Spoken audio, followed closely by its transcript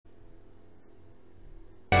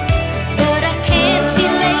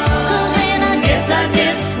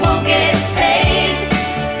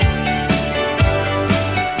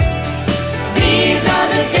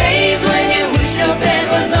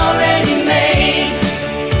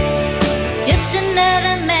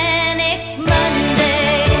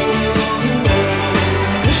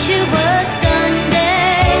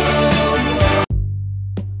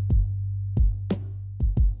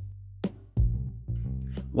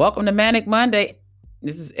Welcome to Manic Monday.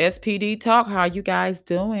 This is SPD Talk. How are you guys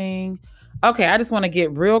doing? Okay, I just want to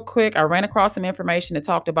get real quick. I ran across some information that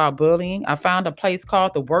talked about bullying. I found a place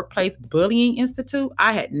called the Workplace Bullying Institute.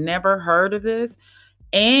 I had never heard of this.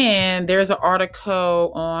 And there's an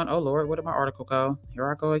article on, oh Lord, where did my article go?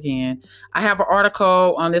 Here I go again. I have an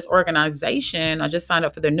article on this organization. I just signed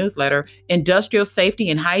up for their newsletter, Industrial Safety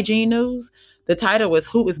and Hygiene News. The title was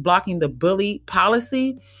Who is Blocking the Bully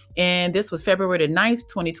Policy? And this was February the 9th,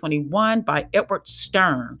 2021 by Edward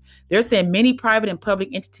Stern. They're saying many private and public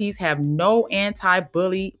entities have no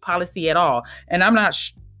anti-bully policy at all. And I'm not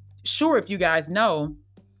sure if you guys know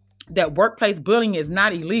that workplace bullying is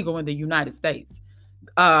not illegal in the United States.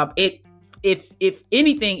 If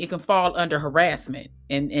anything, it can fall under harassment,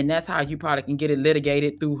 and that's how you probably can get it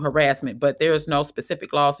litigated through harassment. But there's no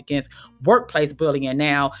specific laws against workplace bullying. And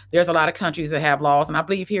now there's a lot of countries that have laws, and I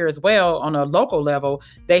believe here as well on a local level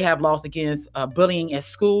they have laws against bullying at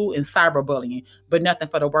school and cyberbullying, but nothing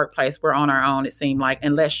for the workplace. We're on our own, it seems like,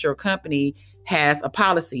 unless your company has a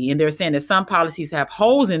policy. And they're saying that some policies have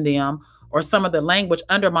holes in them, or some of the language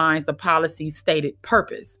undermines the policy's stated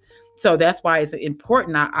purpose. So that's why it's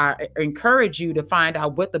important. I encourage you to find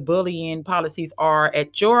out what the bullying policies are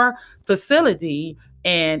at your facility.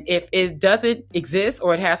 And if it doesn't exist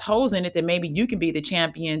or it has holes in it, then maybe you can be the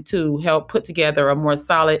champion to help put together a more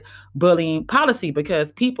solid bullying policy,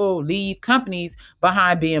 because people leave companies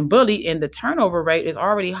behind being bullied, and the turnover rate is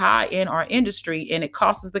already high in our industry, and it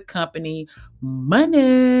costs the company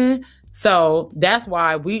money. So that's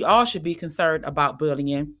why we all should be concerned about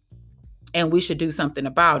bullying, and we should do something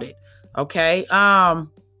about it. Okay.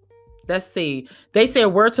 Let's see. They said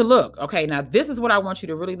where to look. Okay. Now this is what I want you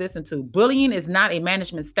to really listen to. Bullying is not a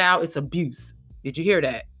management style. It's abuse. Did you hear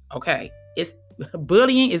that? Okay.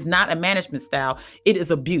 Bullying is not a management style. It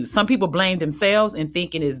is abuse. Some people blame themselves and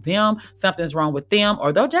thinking it's them. Something's wrong with them.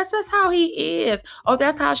 Or though that's just how he is. Oh,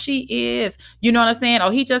 that's how she is. You know what I'm saying? Oh,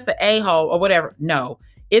 he just an a-hole or whatever. No,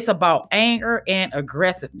 it's about anger and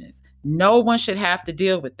aggressiveness. No one should have to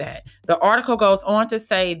deal with that. The article goes on to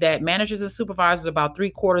say that managers and supervisors are about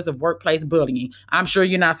 3/4 of workplace bullying. I'm sure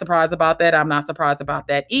you're not surprised about that. I'm not surprised about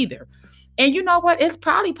that either. And you know what? It's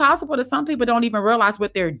probably possible that some people don't even realize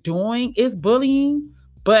what they're doing is bullying,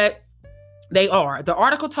 but they are. The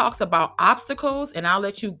article talks about obstacles, and I'll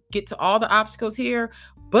let you get to all the obstacles here.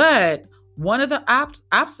 But one of the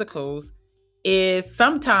obstacles is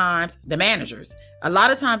sometimes the managers. A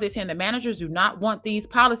lot of times they're saying the managers do not want these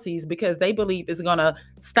policies because they believe it's going to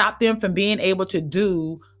stop them from being able to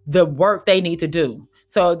do the work they need to do.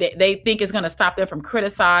 So they think it's going to stop them from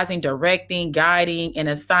criticizing, directing, guiding, and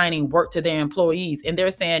assigning work to their employees. And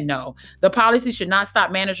they're saying, no, the policy should not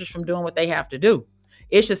stop managers from doing what they have to do.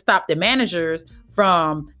 It should stop the managers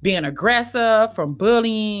from being aggressive, from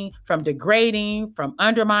bullying, from degrading, from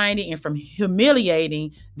undermining, and from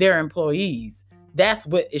humiliating their employees. That's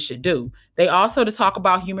what it should do. They also to talk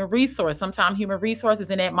about human resource. Sometimes human resource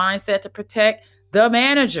is in that mindset to protect the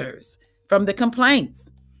managers from the complaints.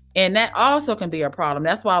 And that also can be a problem.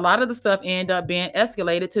 That's why a lot of the stuff end up being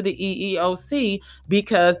escalated to the EEOC,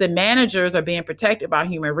 because the managers are being protected by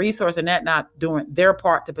human resource and that not doing their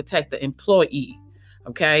part to protect the employee.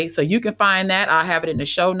 Okay, so you can find that. I'll have it in the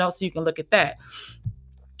show notes so you can look at that.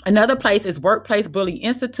 Another place is Workplace Bully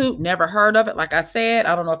Institute. Never heard of it. Like I said,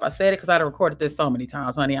 I don't know if I said it because I recorded this so many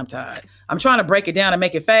times, honey. I'm tired. I'm trying to break it down and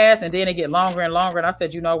make it fast, and then it get longer and longer. And I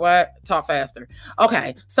said, you know what? Talk faster.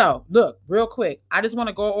 Okay, so look, real quick. I just want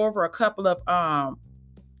to go over a couple of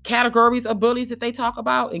categories of bullies that they talk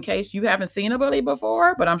about in case you haven't seen a bully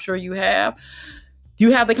before, but I'm sure you have. You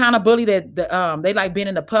have the kind of bully that they like being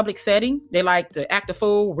in a public setting. They like to act a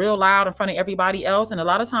fool real loud in front of everybody else. And a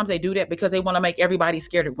lot of times they do that because they want to make everybody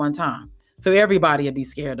scared at one time. So everybody will be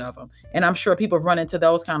scared of them. And I'm sure people run into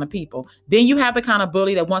those kind of people. Then you have the kind of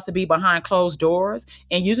bully that wants to be behind closed doors.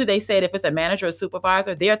 And usually they said if it's a manager or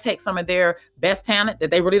supervisor, they'll take some of their best talent that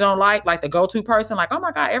they really don't like the go-to person, like, oh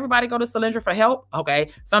my God, everybody go to Solyndra for help. Okay.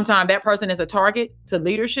 Sometimes that person is a target to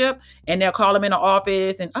leadership, and they'll call them in the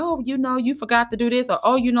office and, oh, you forgot to do this, or,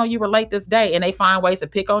 oh, you were late this day. And they find ways to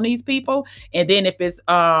pick on these people. And then if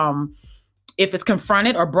it's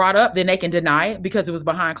confronted or brought up, then they can deny it because it was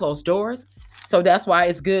behind closed doors. So that's why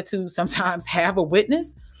it's good to sometimes have a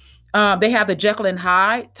witness. They have the Jekyll and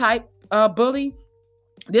Hyde type bully.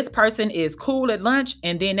 This person is cool at lunch,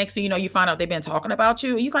 and then next thing you know, you find out they've been talking about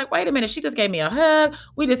you. He's like, wait a minute, she just gave me a hug.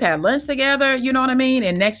 We just had lunch together. You know what I mean?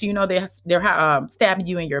 And next thing you know, they're stabbing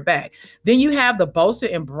you in your back. Then you have the boaster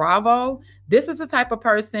and bravo. This is the type of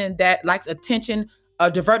person that likes attention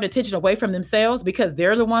diverting attention away from themselves because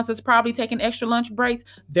they're the ones that's probably taking extra lunch breaks.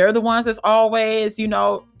 They're the ones that's always,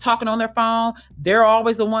 talking on their phone. They're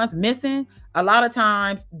always the ones missing. A lot of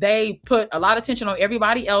times they put a lot of attention on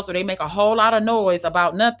everybody else, or they make a whole lot of noise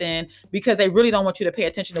about nothing because they really don't want you to pay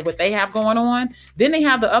attention to what they have going on. Then they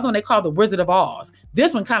have the other one they call the Wizard of Oz.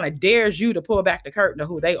 This one kind of dares you to pull back the curtain of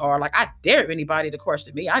who they are. Like, I dare anybody to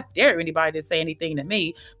question me. I dare anybody to say anything to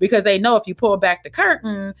me, because they know if you pull back the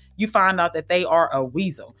curtain, you find out that they are a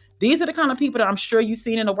weasel. These are the kind of people that I'm sure you've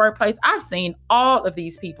seen in the workplace. I've seen all of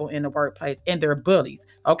these people in the workplace, and they're bullies.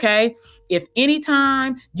 Okay. If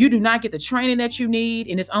anytime you do not get the training that you need,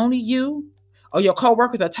 and it's only you or your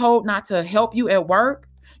coworkers are told not to help you at work,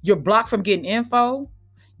 you're blocked from getting info.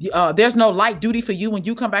 There's no light duty for you when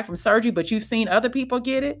you come back from surgery, but you've seen other people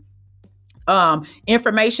get it.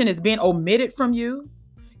 Information is being omitted from you.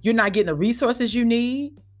 You're not getting the resources you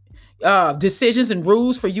need. Decisions and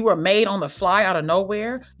rules for you are made on the fly out of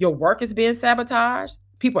nowhere. Your work is being sabotaged.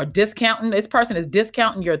 People are discounting. This person is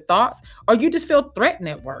discounting your thoughts, or you just feel threatened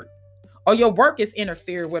at work, or your work is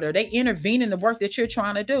interfered with, or they intervene in the work that you're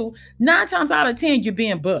trying to do. 9 times out of 10, you're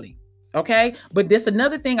being bullied. Okay. But this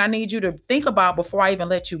another thing I need you to think about before I even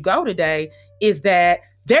let you go today is that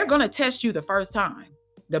they're going to test you the first time.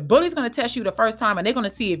 The bully's going to test you the first time, and they're going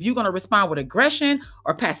to see if you're going to respond with aggression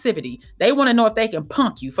or passivity. They want to know if they can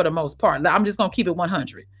punk you for the most part. I'm just going to keep it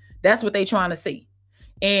 100. That's what they're trying to see.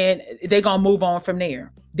 And they're going to move on from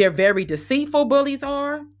there. They're very deceitful, bullies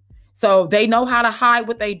are. So they know how to hide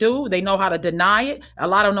what they do. They know how to deny it. A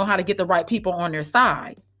lot of them know how to get the right people on their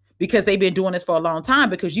side because they've been doing this for a long time.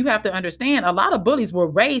 Because you have to understand, a lot of bullies were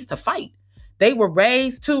raised to fight. They were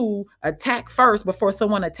raised to attack first before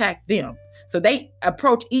someone attacked them. So they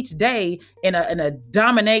approach each day in a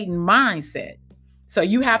dominating mindset. So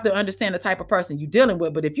you have to understand the type of person you're dealing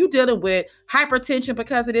with. But if you're dealing with hypertension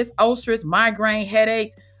because of this, ulcers, migraine,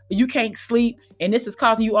 headaches, you can't sleep, and this is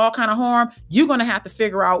causing you all kind of harm, you're going to have to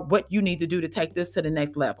figure out what you need to do to take this to the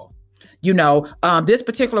next level. This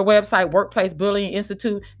particular website, Workplace Bullying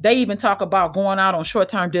Institute, they even talk about going out on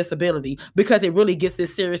short-term disability because it really gets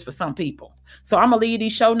this serious for some people. So I'm going to leave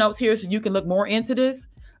these show notes here so you can look more into this.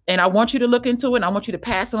 And I want you to look into it, and I want you to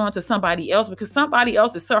pass it on to somebody else, because somebody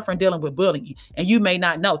else is suffering dealing with bullying, and you may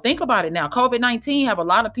not know. Think about it now. COVID-19 have a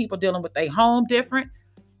lot of people dealing with their home different,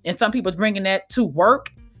 and some people bringing that to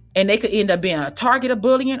work, and they could end up being a target of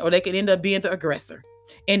bullying, or they could end up being the aggressor.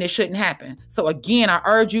 And it shouldn't happen. So again, I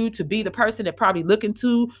urge you to be the person that probably look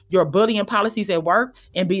into your bullying policies at work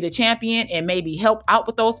and be the champion, and maybe help out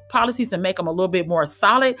with those policies and make them a little bit more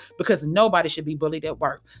solid, because nobody should be bullied at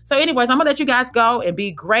work. So anyways, I'm going to let you guys go and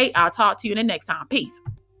be great. I'll talk to you in the next time. Peace.